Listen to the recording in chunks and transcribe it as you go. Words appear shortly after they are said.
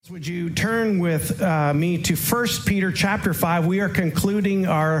Would you turn with me to 1 Peter chapter 5? We are concluding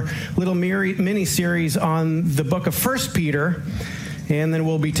our little mini-series on the book of 1 Peter, and then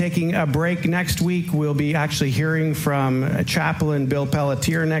we'll be taking a break next week. We'll be actually hearing from Chaplain Bill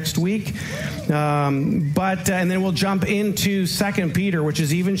Pelletier next week. And then we'll jump into 2 Peter, which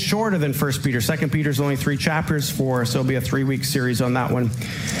is even shorter than 1 Peter. 2 Peter is only 3 chapters so it'll be a 3-week series on that one.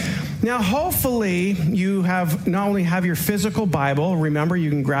 Now, hopefully, you not only have your physical Bible. Remember,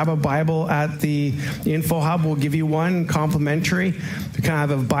 you can grab a Bible at the Info Hub. We'll give you one complimentary. We kind of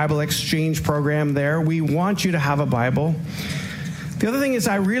have a Bible exchange program there. We want you to have a Bible. The other thing is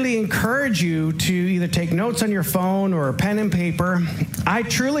I really encourage you to either take notes on your phone or pen and paper. I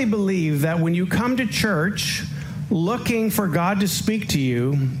truly believe that when you come to church looking for God to speak to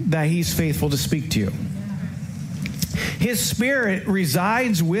you, that He's faithful to speak to you. His Spirit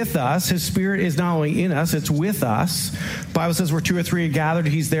resides with us. His Spirit is not only in us, it's with us. The Bible says where 2 or 3 are gathered,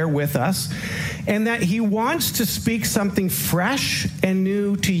 He's there with us. And that He wants to speak something fresh and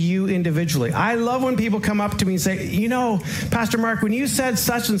new to you individually. I love when people come up to me and say, you know, Pastor Mark, when you said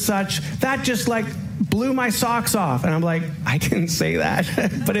such and such, that just blew my socks off. And I'm like, I didn't say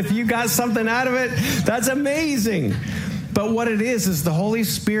that. But if you got something out of it, that's amazing. But what it is the Holy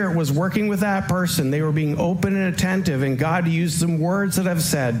Spirit was working with that person. They were being open and attentive, and God used some words that I've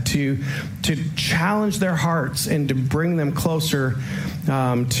said to challenge their hearts and to bring them closer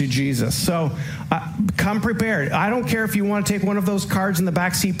to Jesus. So come prepared. I don't care if you want to take one of those cards in the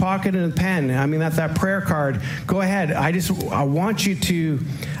backseat pocket and a pen. I mean, that prayer card. Go ahead. I want you to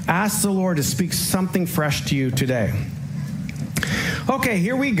ask the Lord to speak something fresh to you today. Okay,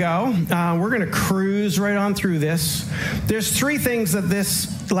 here we go. We're going to cruise right on through this. There's 3 things that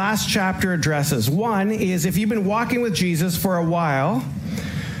this last chapter addresses. One is if you've been walking with Jesus for a while,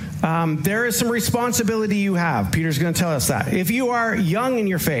 there is some responsibility you have. Peter's going to tell us that. If you are young in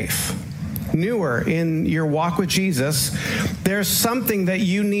your faith, newer in your walk with Jesus, there's something that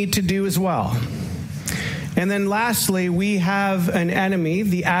you need to do as well. And then lastly, we have an enemy,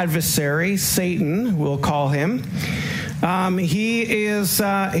 the adversary, Satan, we'll call him. He's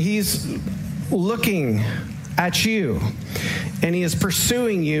looking at you, and he is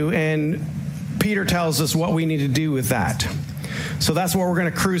pursuing you, and Peter tells us what we need to do with that. So that's what we're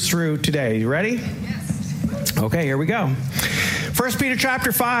going to cruise through today. You ready? Yes. Okay, here we go. 1 Peter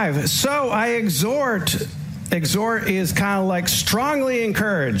chapter 5. So I exhort is kind of like strongly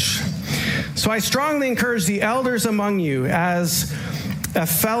encourage. So I strongly encourage the elders among you as a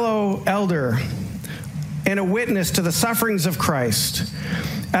fellow elder and a witness to the sufferings of Christ,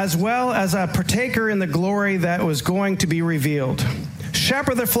 as well as a partaker in the glory that was going to be revealed.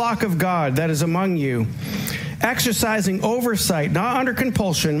 Shepherd the flock of God that is among you, exercising oversight, not under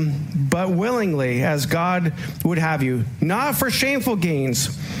compulsion, but willingly, as God would have you, not for shameful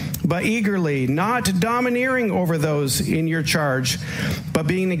gains, but eagerly, not domineering over those in your charge, but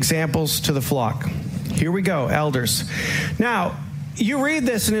being examples to the flock. Here we go, elders. Now, you read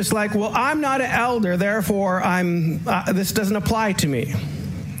this and it's like, well, I'm not an elder, therefore this doesn't apply to me.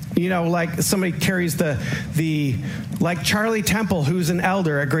 You know, like somebody carries the like Charlie Temple, who's an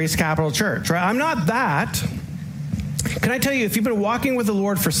elder at Grace Capital Church, right? I'm not that. Can I tell you, if you've been walking with the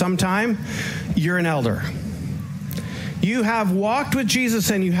Lord for some time, you're an elder. You have walked with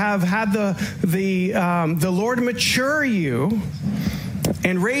Jesus and you have had the Lord mature you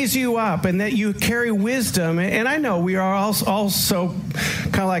and raise you up, and that you carry wisdom. And I know we are also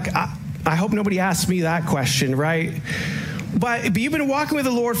kind of like, I hope nobody asks me that question, right? But you've been walking with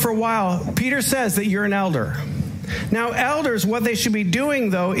the Lord for a while. Peter says that you're an elder. Now, elders, what they should be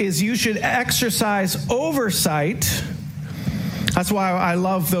doing, though, is you should exercise oversight. That's why I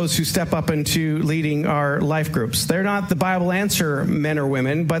love those who step up into leading our life groups. They're not the Bible answer men or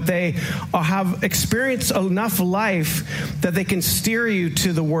women, but they have experienced enough life that they can steer you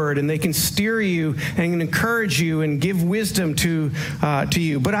to the Word, and they can steer you and encourage you and give wisdom to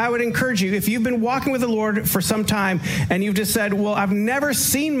you. But I would encourage you, if you've been walking with the Lord for some time and you've just said, well, I've never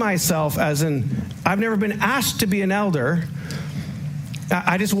seen myself I've never been asked to be an elder,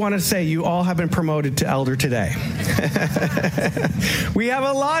 I just want to say you all have been promoted to elder today. We have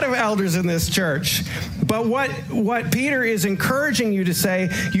a lot of elders in this church. But what Peter is encouraging you to say,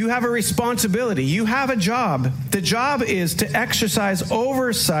 you have a responsibility. You have a job. The job is to exercise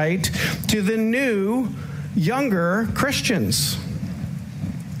oversight to the new, younger Christians.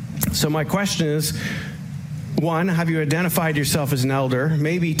 So my question is, 1, have you identified yourself as an elder?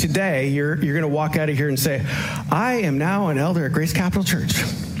 Maybe today you're going to walk out of here and say, I am now an elder at Grace Capital Church.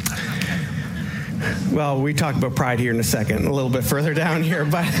 Well, we talk about pride here in a second, a little bit further down here.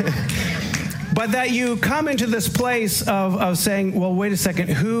 But But that you come into this place of saying, well, wait a second,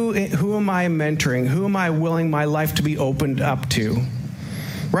 who am I mentoring? Who am I willing my life to be opened up to?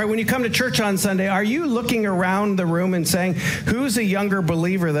 Right? When you come to church on Sunday, are you looking around the room and saying, who's a younger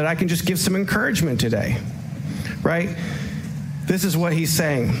believer that I can just give some encouragement today? Right? This is what he's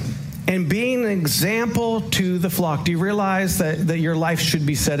saying. And being an example to the flock. Do you realize that your life should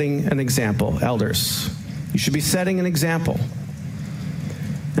be setting an example, elders? You should be setting an example.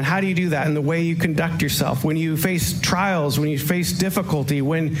 And how do you do that? In the way you conduct yourself. When you face trials, when you face difficulty,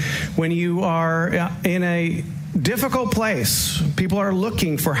 when you are in a difficult place, people are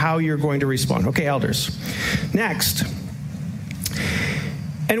looking for how you're going to respond. Okay, elders. Next.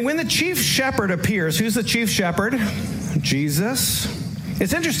 And when the chief shepherd appears, who's the chief shepherd? Jesus.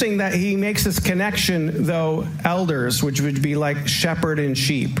 It's interesting that he makes this connection, though, elders, which would be like shepherd and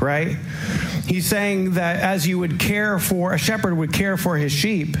sheep, right? He's saying that as you would care for, a shepherd would care for his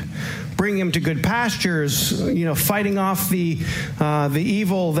sheep, bring him to good pastures, fighting off the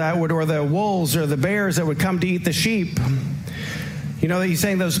evil that would, or the wolves or the bears that would come to eat the sheep. He's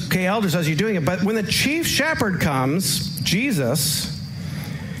saying those, okay, elders, as you're doing it. But when the chief shepherd comes, Jesus,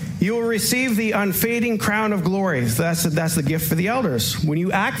 you will receive the unfading crown of glory. That's the gift for the elders. When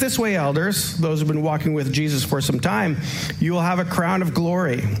you act this way, elders, those who've been walking with Jesus for some time, you will have a crown of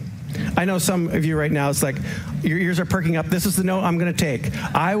glory. I know some of you right now, it's like your ears are perking up. This is the note I'm going to take.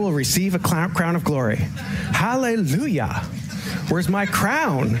 I will receive a crown of glory. Hallelujah. Where's my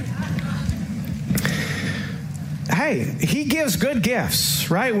crown? Hey, he gives good gifts,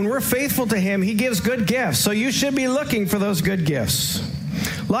 right? When we're faithful to him, he gives good gifts. So you should be looking for those good gifts.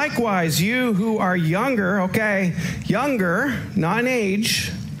 Likewise, you who are younger, okay, younger, not in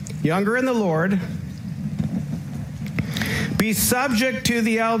age, younger in the Lord, be subject to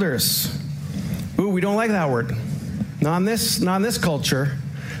the elders. Ooh, we don't like that word. Not in this culture.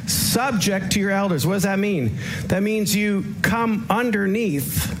 Subject to your elders. What does that mean? That means you come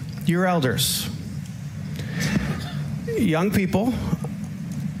underneath your elders. Young people,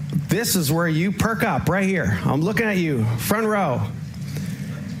 this is where you perk up right here. I'm looking at you, front row.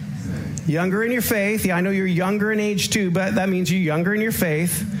 Younger in your faith. Yeah, I know you're younger in age too, but that means you're younger in your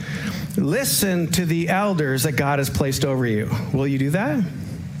faith. Listen to the elders that God has placed over you. Will you do that?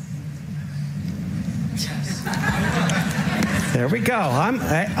 There we go.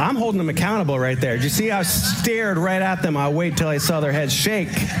 I'm holding them accountable right there. Did you see? I stared right at them. I waited till I saw their heads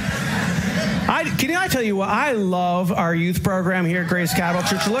shake. Can I tell you what? I love our youth program here at Grace Capital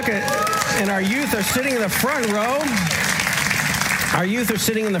Church. Look at, and our youth are sitting in the front row. Our youth are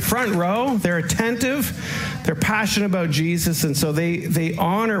sitting in the front row. They're attentive. They're passionate about Jesus, and so they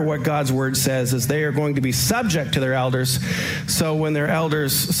honor what God's word says, as they are going to be subject to their elders. So when their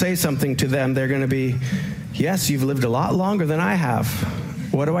elders say something to them, they're going to be, yes, you've lived a lot longer than I have.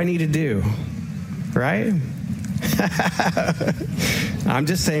 What do I need to do? Right? I'm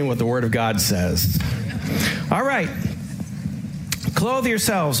just saying what the word of God says. All right. Clothe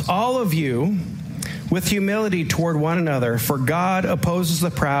yourselves, all of you, with humility toward one another, for God opposes the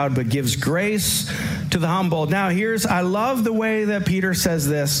proud, but gives grace to the humble. Now I love the way that Peter says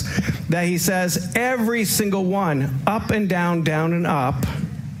this, that he says every single one, up and down, down and up.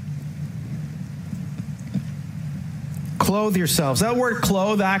 Clothe yourselves. That word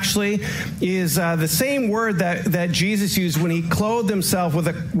clothe actually is the same word that Jesus used when he clothed himself with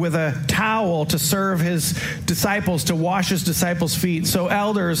a towel to serve his disciples, to wash his disciples' feet. So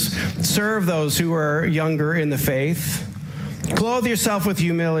elders serve those who are younger in the faith. Clothe yourself with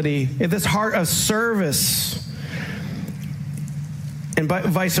humility, in this heart of service. And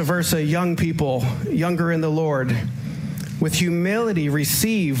vice versa, young people, younger in the Lord, with humility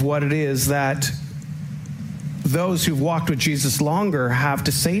receive what it is that those who've walked with Jesus longer have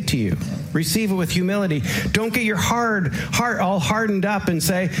to say to you. Receive it with humility. Don't get your heart all hardened up and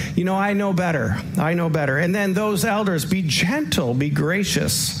say, I know better. I know better. And then those elders, be gentle, be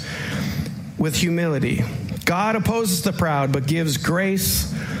gracious with humility. God opposes the proud, but gives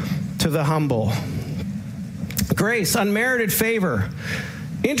grace to the humble. Grace, unmerited favor.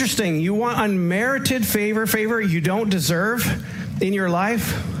 Interesting. You want unmerited favor you don't deserve in your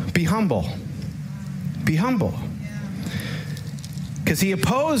life? Be humble. Be humble. Because he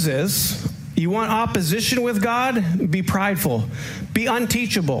opposes. You want opposition with God? Be prideful. Be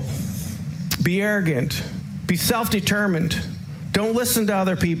unteachable. Be arrogant. Be self-determined. Don't listen to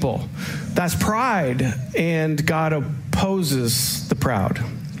other people. That's pride, and God opposes the proud.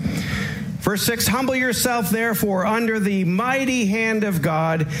 Verse 6, humble yourself, therefore, under the mighty hand of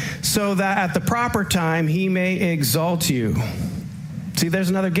God, so that at the proper time he may exalt you. See, there's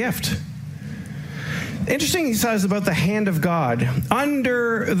another gift. Interesting, he says about the hand of God.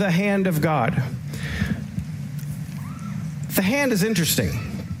 Under the hand of God. The hand is interesting.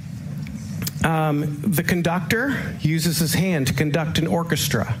 The conductor uses his hand to conduct an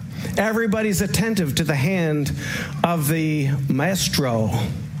orchestra. Everybody's attentive to the hand of the maestro.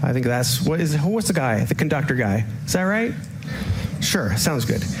 I think that's, what's the guy? The conductor guy. Is that right? Sure, sounds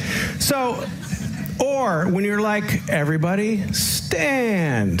good. So, or when you're like, everybody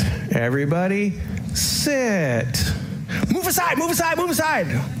stand, everybody sit. Move aside, move aside, move aside.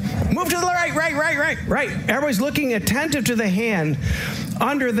 Move to the right. Everybody's looking attentive to the hand.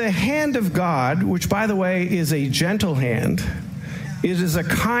 Under the hand of God, which, by the way, is a gentle hand, it is a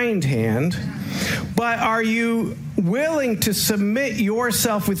kind hand, but are you willing to submit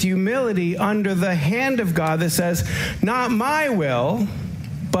yourself with humility under the hand of God that says, not my will,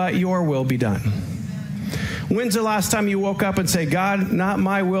 but your will be done? When's the last time you woke up and say, God, not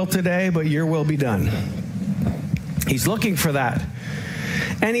my will today, but your will be done? He's looking for that.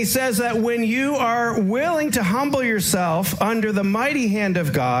 And he says that when you are willing to humble yourself under the mighty hand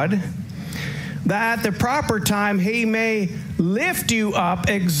of God, that at the proper time he may lift you up,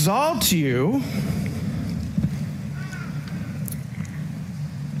 exalt you.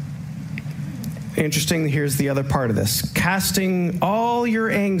 Interesting, here's the other part of this. Casting all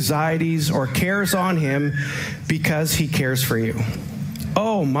your anxieties or cares on him because he cares for you.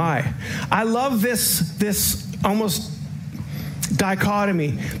 Oh my. I love this almost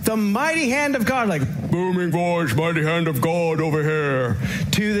dichotomy. The mighty hand of God, like booming voice, mighty hand of God over here,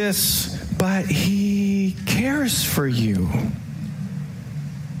 to this, but he cares for you.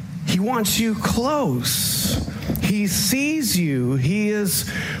 He wants you close. He sees you. He is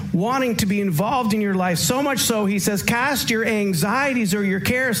wanting to be involved in your life. So much so, he says, cast your anxieties or your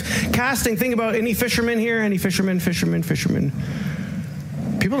cares. Casting, think about any fishermen here, any fishermen.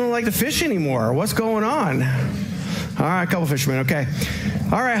 People don't like to fish anymore. What's going on? All right, a couple fishermen, okay.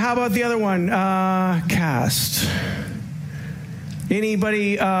 All right, how about the other one? Cast.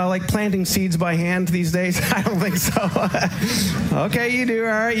 Anybody like planting seeds by hand these days? I don't think so. Okay, you do.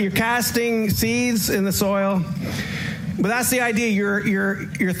 All right, you're casting seeds in the soil. But that's the idea.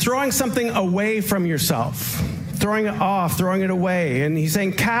 You're throwing something away from yourself, throwing it off, throwing it away. And he's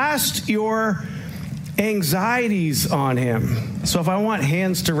saying, cast your anxieties on him. So if I want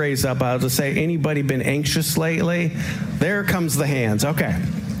hands to raise up, I'll just say, anybody been anxious lately? There comes the hands. Okay.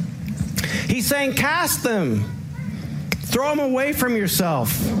 He's saying, cast them. Throw them away from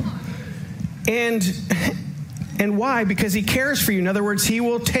yourself. And why? Because he cares for you. In other words, he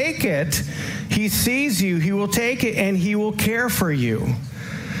will take it. He sees you. He will take it, and he will care for you.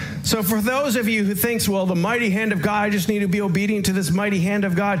 So for those of you who thinks, well, the mighty hand of God, I just need to be obedient to this mighty hand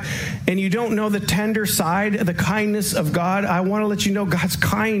of God, and you don't know the tender side, the kindness of God, I want to let you know God's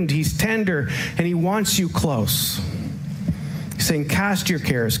kind. He's tender, and he wants you close. He's saying, cast your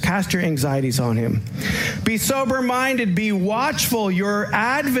cares, cast your anxieties on him. Be sober-minded, be watchful. Your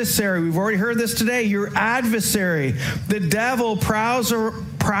adversary, we've already heard this today, your adversary, the devil prowls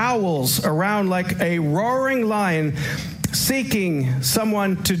around like a roaring lion, seeking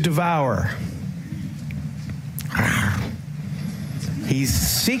someone to devour. He's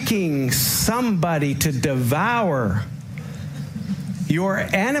seeking somebody to devour. Your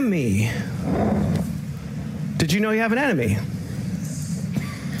enemy. Did you know you have an enemy?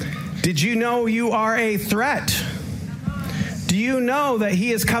 Did you know you are a threat? Do you know that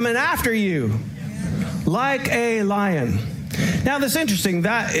he is coming after you like a lion? Now, this is interesting.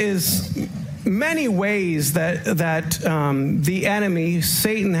 That is many ways that the enemy,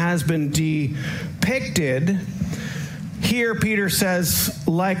 Satan, has been depicted. Here, Peter says,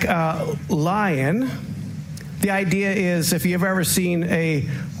 like a lion. The idea is, if you've ever seen a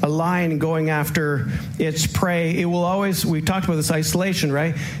lion going after its prey, it will always, we talked about this isolation,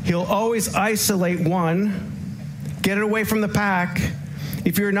 right? He'll always isolate one, get it away from the pack.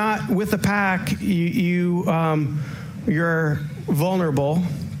 If you're not with the pack, you're vulnerable.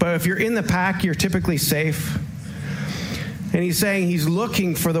 But if you're in the pack, you're typically safe. And he's saying he's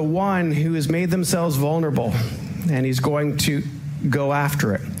looking for the one who has made themselves vulnerable, and he's going to go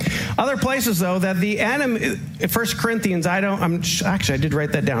after it. Other places, though, that the enemy, 1 Corinthians, I did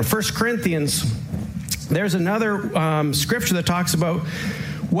write that down. 1 Corinthians, there's another scripture that talks about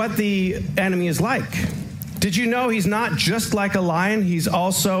what the enemy is like. Did you know he's not just like a lion? He's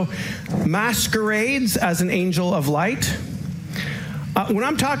also masquerades as an angel of light. When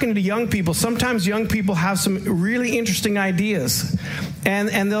I'm talking to young people, sometimes young people have some really interesting ideas.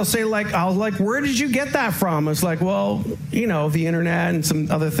 And they'll say, where did you get that from? It's like, well, the internet and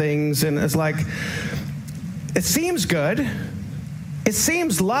some other things. And it's like, it seems good. It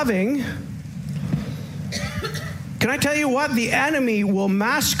seems loving. Can I tell you what? The enemy will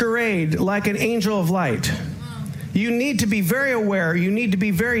masquerade like an angel of light. You need to be very aware. You need to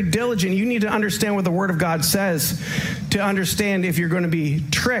be very diligent. You need to understand what the Word of God says to understand if you're going to be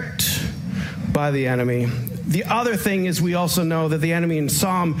tricked by the enemy. The other thing is we also know that the enemy in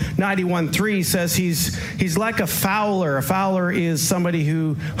Psalm 91:3 says he's like a fowler. A fowler is somebody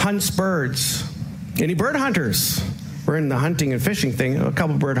who hunts birds. Any bird hunters? We're in the hunting and fishing thing. A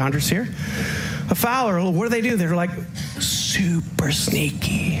couple bird hunters here. A fowler, what do? They're like super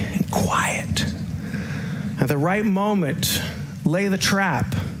sneaky and quiet. At the right moment, lay the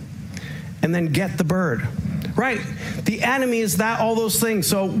trap and then get the bird. Right? The enemy is all those things.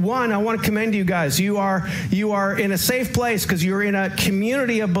 So one, I want to commend you guys. You are in a safe place because you're in a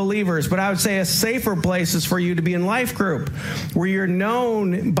community of believers. But I would say a safer place is for you to be in life group where you're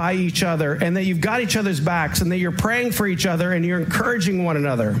known by each other and that you've got each other's backs and that you're praying for each other and you're encouraging one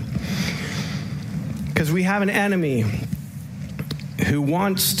another. Because we have an enemy who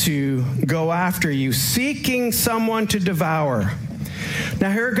wants to go after you, seeking someone to devour.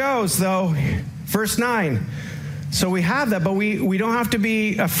 Now here it goes, though. Verse 9. So we have that, but we don't have to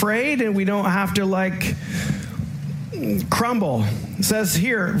be afraid and we don't have to crumble. It says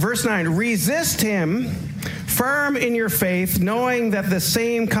here, verse 9, resist him, firm in your faith, knowing that the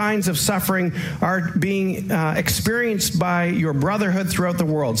same kinds of suffering are being experienced by your brotherhood throughout the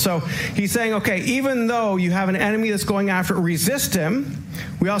world. So he's saying, okay, even though you have an enemy that's going after it, resist him.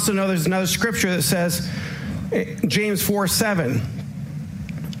 We also know there's another scripture that says, James 4:7,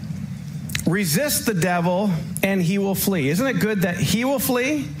 resist the devil and he will flee. Isn't it good that he will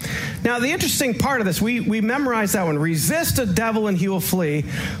flee? Now, the interesting part of this, we memorize that one. Resist the devil and he will flee.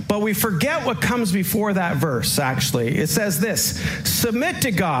 But we forget what comes before that verse, actually. It says this, submit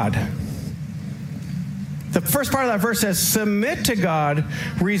to God. The first part of that verse says, submit to God,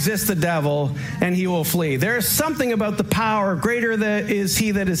 resist the devil, and he will flee. There's something about the power. Greater is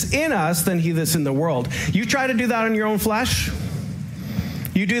he that is in us than he that's in the world. You try to do that on your own flesh?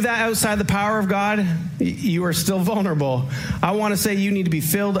 You do that outside the power of God, you are still vulnerable. I want to say you need to be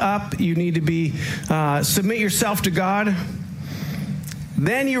filled up. You need to be submit yourself to God.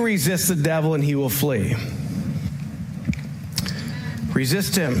 Then you resist the devil and he will flee.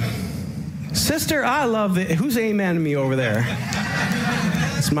 Resist him. Sister, I love it. Who's amen to me over there?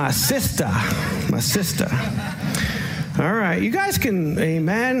 It's my sister. My sister. All right. You guys can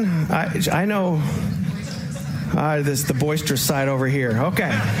amen. I know. This is the boisterous side over here.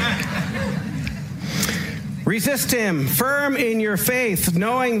 Okay. Resist him, firm in your faith,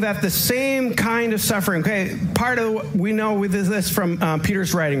 knowing that the same kind of suffering. Okay, part of what we know with this from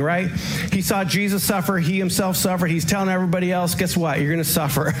Peter's writing, right? He saw Jesus suffer. He himself suffered. He's telling everybody else, guess what? You're going to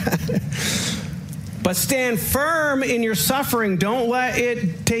suffer. But stand firm in your suffering. Don't let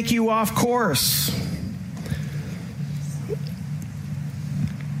it take you off course.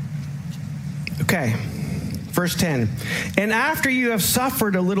 Okay. Verse 10, and after you have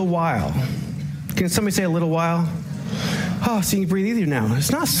suffered a little while. Can somebody say a little while? Oh, so you can breathe easier now. It's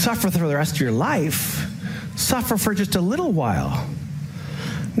not suffer for the rest of your life. Suffer for just a little while.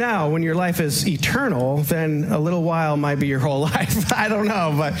 Now, when your life is eternal, then a little while might be your whole life. I don't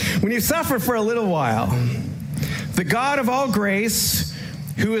know, but when you suffer for a little while, the God of all grace,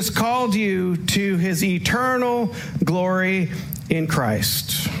 who has called you to his eternal glory in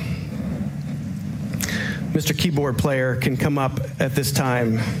Christ. Mr. Keyboard Player can come up at this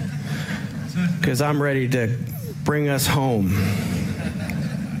time because I'm ready to bring us home.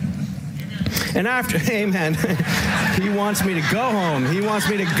 And after, amen, he wants me to go home. He wants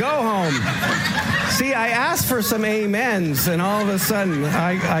me to go home. See, I asked for some amens, and all of a sudden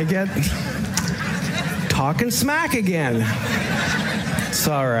I get talking smack again. It's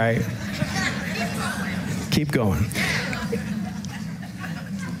all right. Keep going.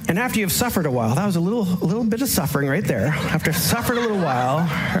 And after you've suffered a while, that was a little bit of suffering right there. After I've suffered a little while, it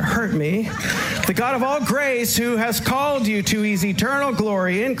hurt me. The God of all grace, who has called you to his eternal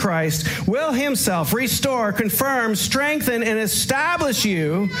glory in Christ, will himself restore, confirm, strengthen, and establish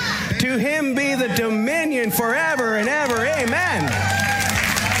you. To him be the dominion forever and ever. Amen.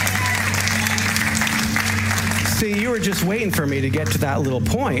 See, you were just waiting for me to get to that little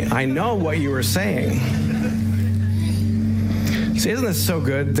point. I know what you were saying. See, isn't this so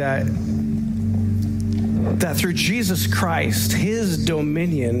good that through Jesus Christ, his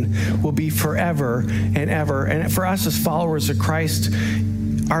dominion will be forever and ever. And for us as followers of Christ,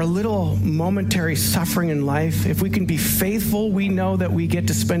 our little momentary suffering in life, if we can be faithful, we know that we get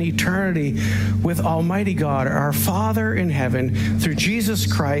to spend eternity with Almighty God, our Father in heaven, through Jesus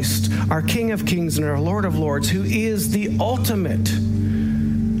Christ, our King of Kings and our Lord of Lords, who is the ultimate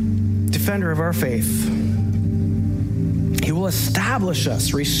defender of our faith. He will establish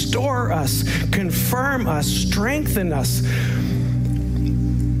us, restore us, confirm us, strengthen us.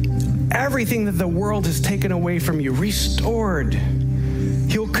 Everything that the world has taken away from you, restored.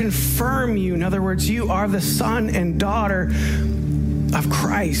 He'll confirm you. In other words, you are the son and daughter of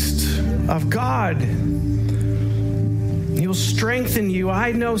Christ, of God. He'll strengthen you.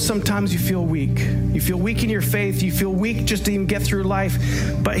 I know sometimes you feel weak. You feel weak in your faith. You feel weak just to even get through life.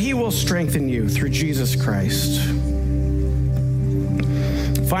 But he will strengthen you through Jesus Christ.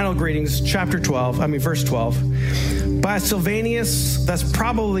 Final greetings, verse 12. By Silvanus, that's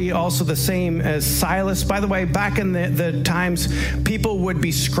probably also the same as Silas. By the way, back in the times, people would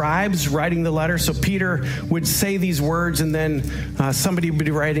be scribes writing the letter. So Peter would say these words, and then somebody would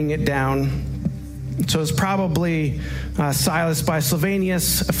be writing it down. So it's probably Silas. By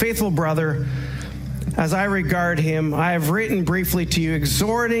Silvanus, a faithful brother, as I regard him, I have written briefly to you,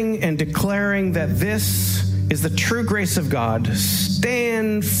 exhorting and declaring that this is the true grace of God.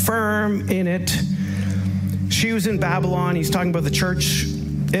 Stand firm in it. She was in Babylon. He's talking about the church.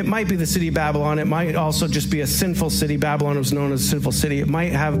 It might be the city of Babylon. It might also just be a sinful city. Babylon was known as a sinful city. It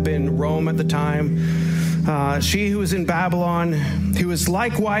might have been Rome at the time. She who is in Babylon, who is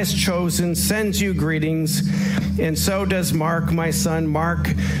likewise chosen, sends you greetings. And so does Mark, my son. Mark,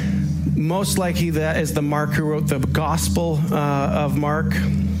 most likely that is the Mark who wrote the Gospel of Mark.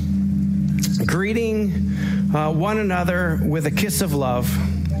 Greeting one another with a kiss of love.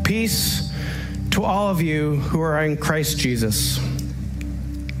 Peace to all of you who are in Christ Jesus.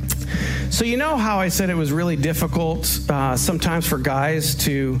 So you know how I said it was really difficult sometimes for guys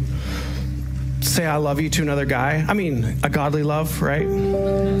to say I love you to another guy? I mean, a godly love, right?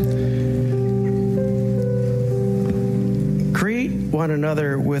 Greet one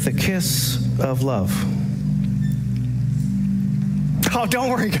another with a kiss of love. Oh, don't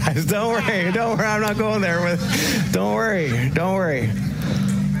worry, guys. Don't worry. I'm not going there with. Don't worry.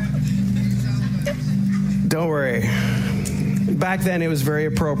 Back then, it was very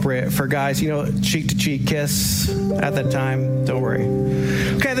appropriate for guys, cheek-to-cheek kiss at that time. Don't worry.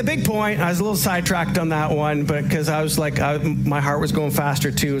 Okay, the big point, I was a little sidetracked on that one, but because I was like, my heart was going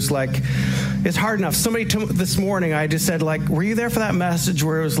faster too. It's like, it's hard enough. Somebody this morning, I just said, like, were you there for that message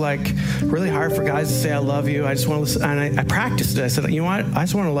where it was like really hard for guys to say I love you? I just want to listen. And I practiced it. I said, you know what? I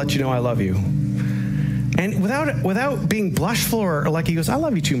just want to let you know I love you. And without being blushful or like he goes, I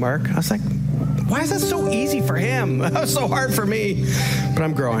love you too, Mark. I was like, why is that so easy for him? That was so hard for me. But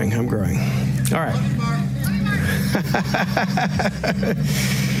I'm growing. All right.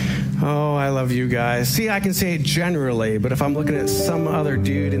 Oh, I love you guys. See, I can say it generally, but if I'm looking at some other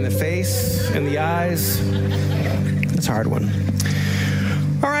dude in the face, in the eyes, it's a hard one.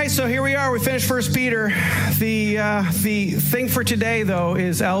 All right, so here we are. We finished 1 Peter. The thing for today, though,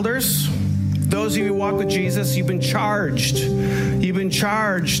 is elders. Those of you who walk with Jesus, you've been charged. You've been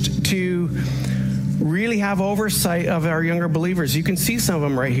charged to really have oversight of our younger believers. You can see some of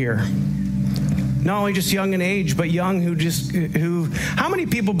them right here. Not only just young in age, but young how many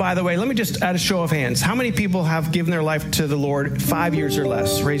people, by the way, let me just add a show of hands. How many people have given their life to the Lord 5 years or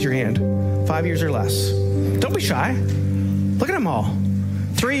less? Raise your hand. 5 years or less. Don't be shy. Look at them all.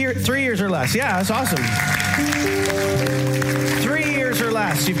 3 years or less. Yeah, that's awesome. 3 years or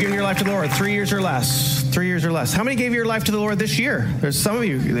less. You've given your life to the Lord. 3 years or less. 3 years or less. How many gave your life to the Lord this year? There's some of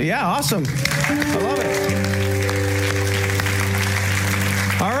you. Yeah, awesome. I love it.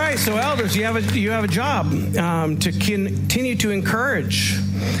 All right, so elders, you have a job to continue to encourage.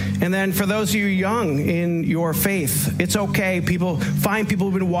 And then for those of you young in your faith, it's okay. Find people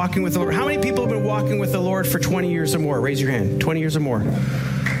who've been walking with the Lord. How many people have been walking with the Lord for 20 years or more? Raise your hand. 20 years or more.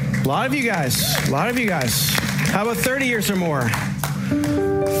 A lot of you guys. How about 30 years or more?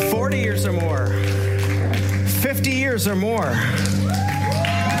 40 years or more? 50 years or more?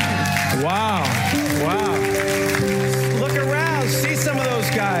 Wow. Look around, see some of those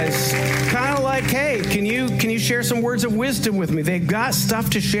guys. Kind of like, hey, can you share some words of wisdom with me? They've got stuff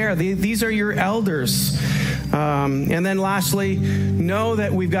to share. These are your elders. And then lastly, know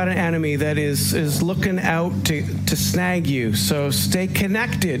that we've got an enemy that is looking out to snag you. So stay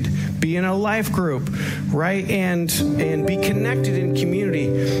connected, be in a life group, right? And be connected in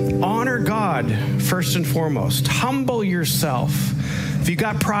community. Honor God first and foremost. Humble yourself. If you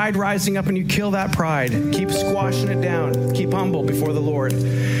got pride rising up and you kill that pride, keep squashing it down. Keep humble before the Lord.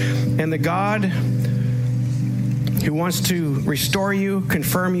 And the God who wants to restore you,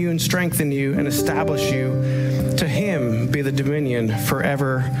 confirm you, and strengthen you, and establish you, to him be the dominion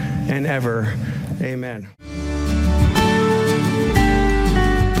forever and ever. Amen.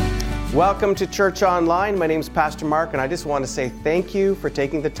 Welcome to Church Online. My name is Pastor Mark, and I just want to say thank you for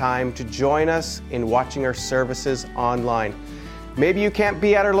taking the time to join us in watching our services online. Maybe you can't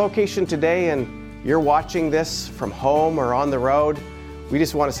be at our location today and you're watching this from home or on the road. We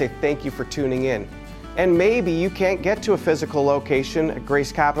just want to say thank you for tuning in. And maybe you can't get to a physical location at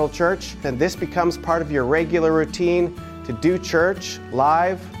Grace Capital Church, and this becomes part of your regular routine to do church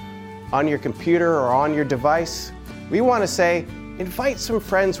live on your computer or on your device. We want to say, invite some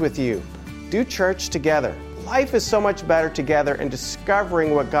friends with you. Do church together. Life is so much better together, and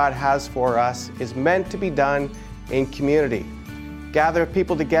discovering what God has for us is meant to be done in community. Gather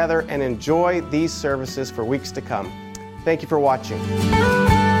people together and enjoy these services for weeks to come. Thank you for watching.